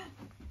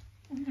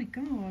 Oh my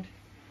god.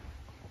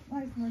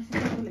 That is the most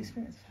incredible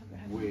experience I've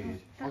ever had.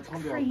 Weird. That's I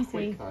can't believe how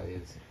crazy. quick that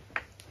is.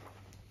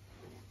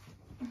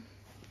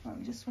 Right,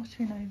 we're just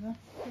swatching over.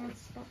 God,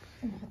 stop.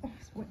 Oh,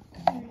 it's wet.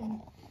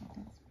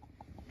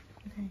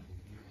 Okay.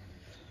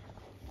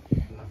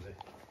 Lovely.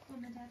 Oh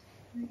my dad.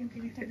 You can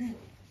feel it, don't you?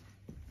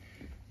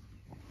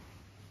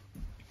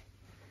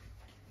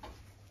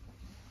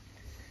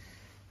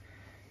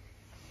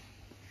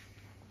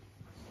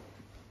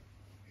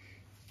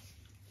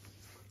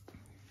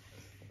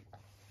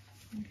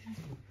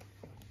 Okay.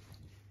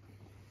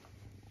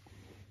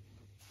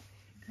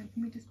 Okay,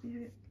 can we just be a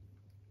bit...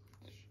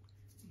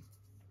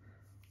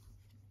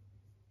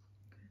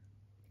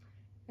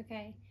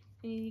 Okay,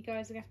 and you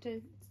guys will have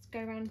to go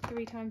around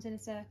 3 times in a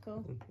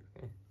circle.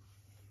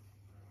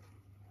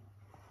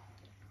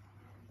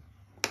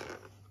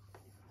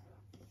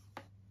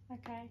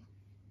 Okay.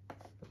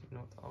 don't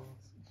know what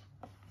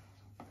to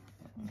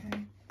ask.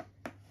 Okay.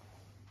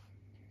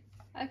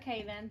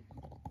 Okay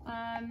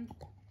then.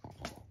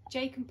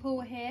 Jake and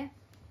Paul are here.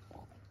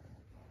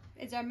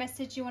 Is there a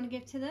message you want to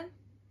give to them?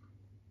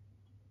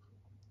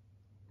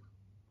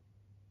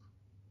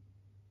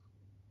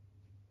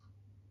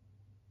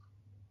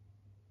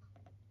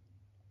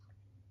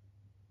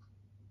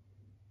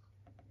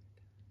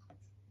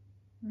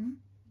 Hmm?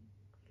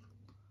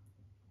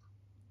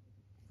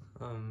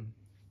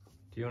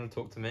 Do you want to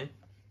talk to me?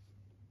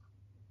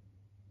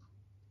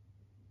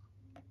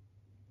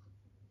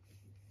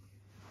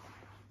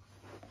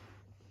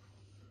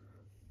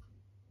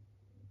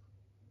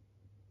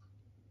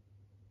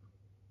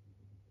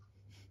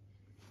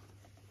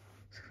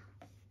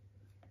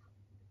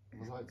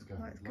 The lights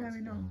going. What's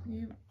going on?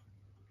 You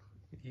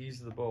Use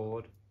the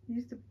board.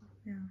 use the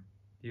yeah.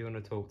 Do you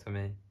want to talk to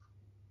me?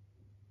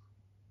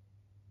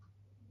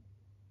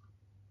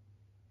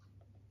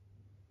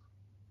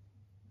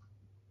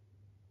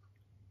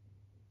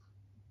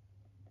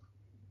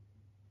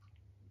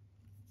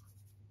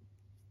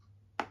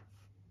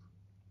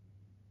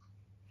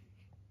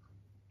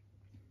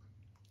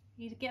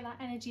 You need to get that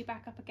energy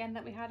back up again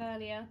that we had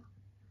earlier.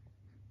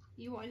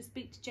 You want to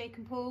speak to Jake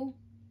and Paul.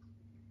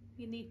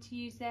 You need to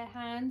use their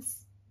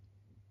hands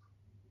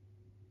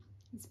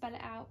and spell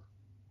it out.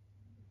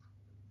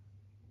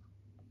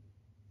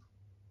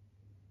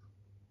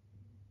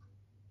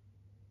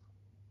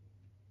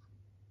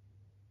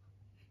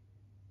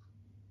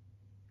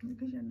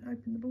 Because you haven't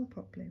opened the ball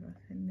properly,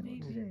 I think,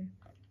 what to do.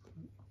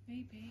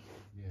 Maybe.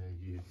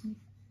 Yeah,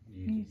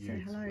 You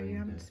say hello, you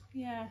haven't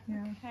Yeah.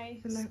 Yeah. Okay.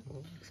 so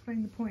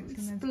explain the points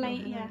and then Explain.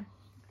 spell hello. Yeah.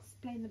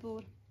 Explain the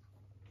board.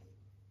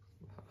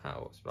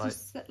 How? Like,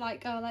 Just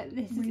like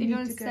this is. We If need you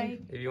want to to go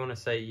say. if you want to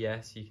say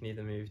yes, you can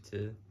either move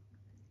to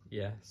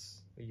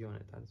yes. Are you on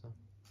it, Dad, as well?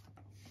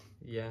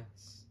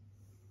 Yes.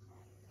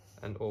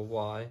 And or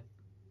Y.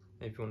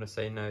 If you want to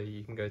say no,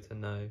 you can go to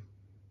no.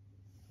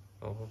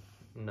 Or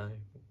no,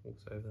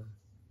 also there.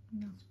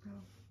 No spell.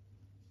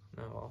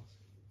 No,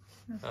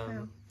 No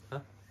spell. huh?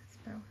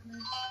 Spell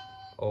hello.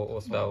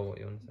 or spell what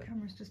you want to The say.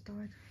 camera's just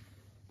died.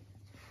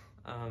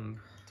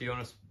 Do you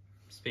want to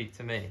speak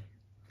to me?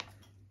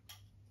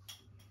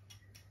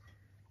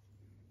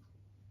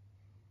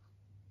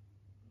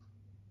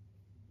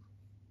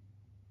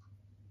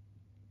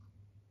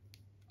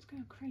 It's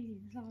going crazy.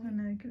 It's I like,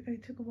 know,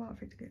 it took a while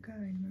for it to get going,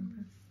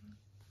 remember?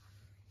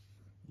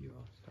 You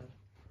asked, Dad.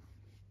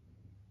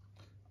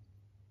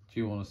 Do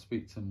you want to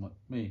speak to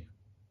me?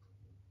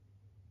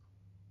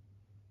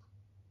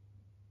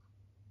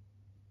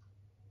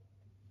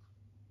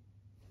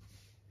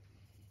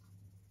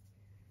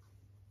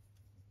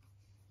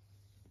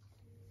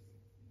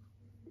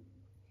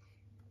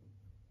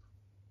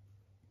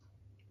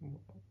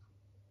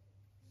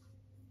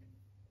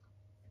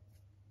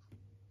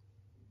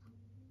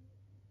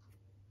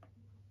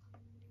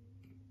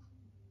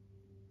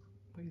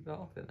 What are you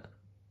laughing at?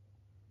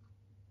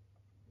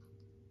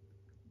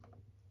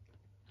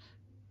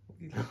 What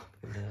are you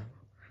laughing at?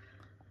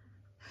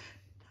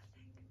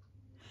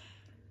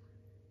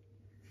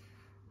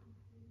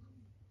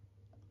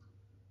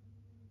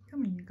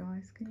 Come on, you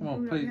guys. Can you Come on,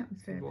 cool up please. the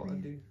atmosphere, What I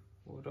please? do?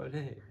 What would I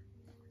do?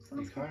 Just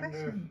ask a kind of-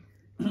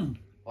 question.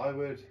 I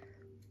would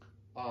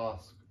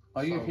ask.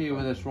 Are you some here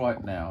with us questions.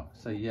 right now?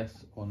 Say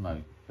yes or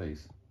no,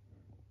 please.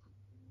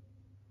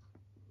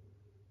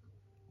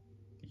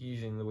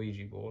 Using the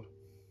Ouija board,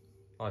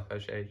 like I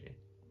showed you.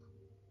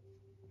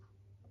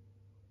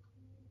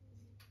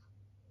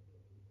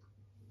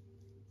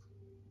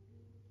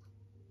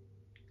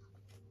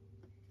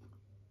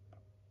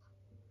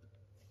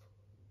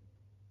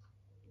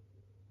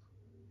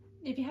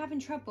 if you're having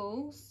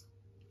troubles,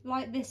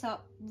 light this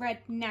up red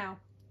now.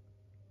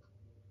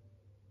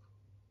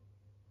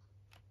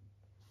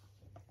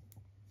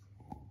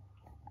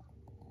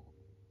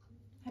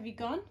 Have you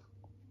gone?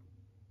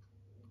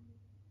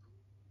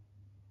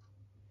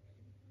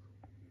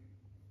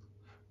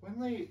 When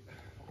they,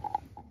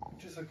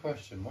 just a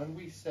question. When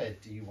we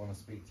said, "Do you want to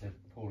speak to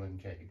Paul and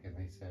Jake?" and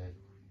they said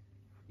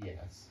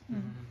yes,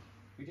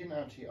 we didn't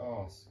actually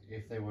ask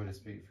if they were to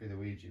speak through the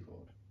Ouija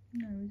board.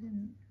 No, we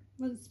didn't.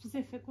 Wasn't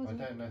specific, was I it?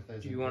 don't know if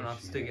there's. Do you an want us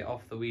issue to there. get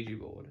off the Ouija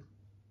board?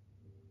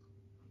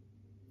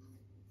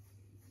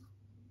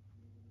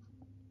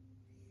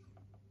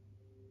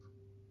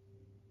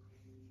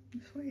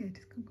 It's weird,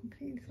 it's gone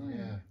completely silent.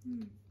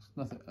 Yeah. It's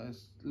nothing.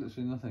 It's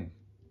literally nothing.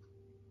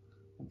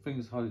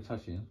 Fingers hardly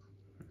touching.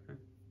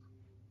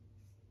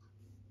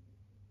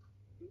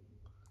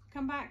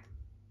 Come back.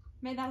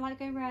 Make that light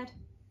go red.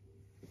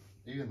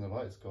 Even the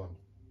light's gone.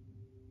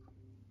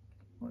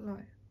 What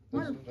light?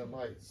 Those are the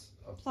lights.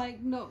 It's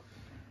like not.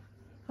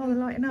 Oh, they're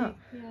lighting up.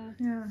 Yeah.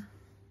 Yeah.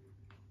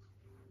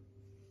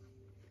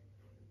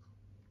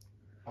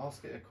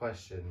 Ask it a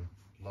question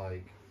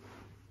like,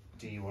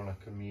 "Do you want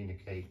to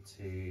communicate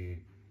to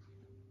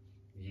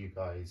you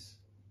guys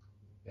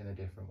in a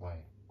different way?"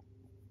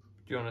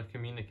 Do you want to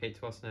communicate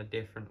to us in a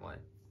different way?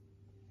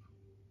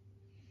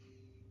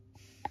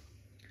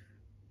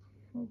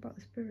 What about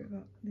the spirit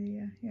box?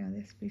 The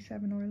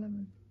SB7 or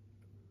 11.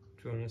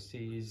 Do you want us to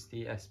use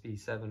the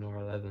SB7 or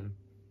 11?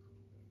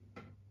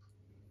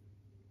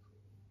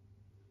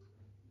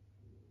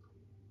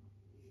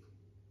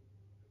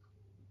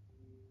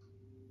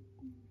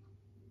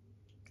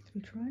 Should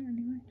we try it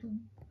anyway?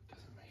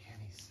 Doesn't make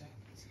any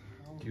sense.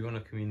 How? Do you want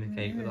to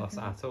communicate with us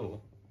at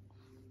all?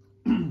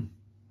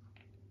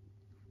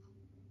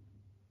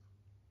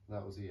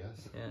 That was a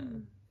yes. Yeah.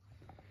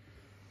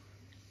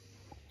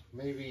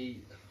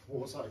 Maybe,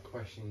 what was that a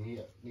question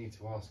you need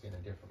to ask in a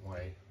different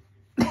way?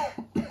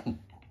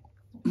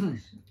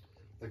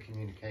 The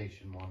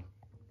communication one.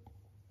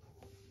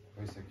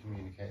 Or is it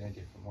communicate in a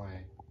different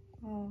way?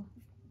 Oh.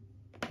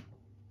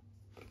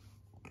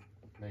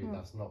 Maybe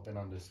that's not been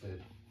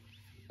understood.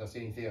 That's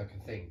the only thing I can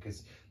think,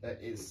 because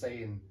it's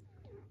saying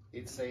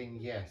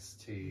yes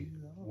to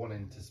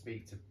wanting to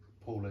speak to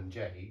Paul and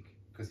Jake,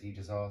 because he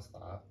just asked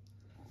that,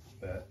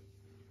 but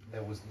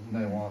there was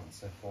no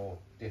answer for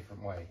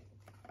different way.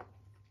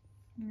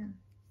 Yeah.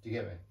 Do you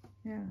get me?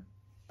 Yeah.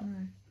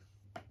 No.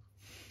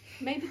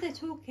 Maybe they're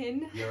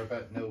talking. You're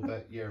about no,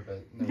 but you're about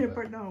no. Yeah, but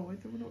but no, I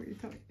don't know what you're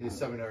talking there's about.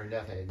 something or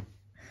nothing.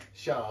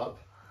 Shut up.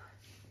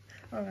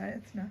 Alright,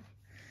 that's enough.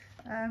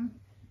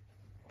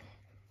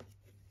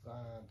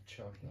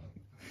 Chug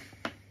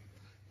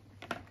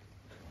that.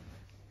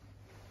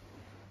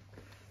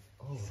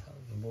 Oh,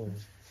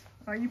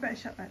 Oh, you better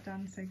shut that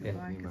down and say Yeah,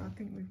 goodbye, you because might. I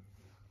think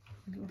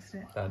we've lost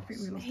it. I That's- think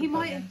we lost He it.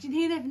 might.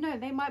 You never know.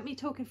 They might be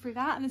talking through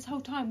that, and this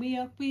whole time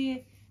we're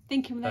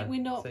thinking that Ben,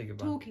 we're not say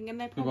goodbye. talking, and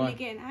they're probably Goodbye.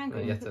 getting angry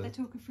No, you have that to they're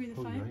talking through the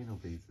pull your phone. anal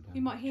beads today. We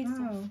might hear stuff.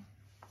 Oh.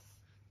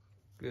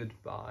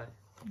 Goodbye.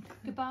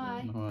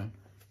 Goodbye. Right.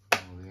 Oh,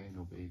 the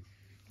anal beads.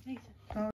 Nathan.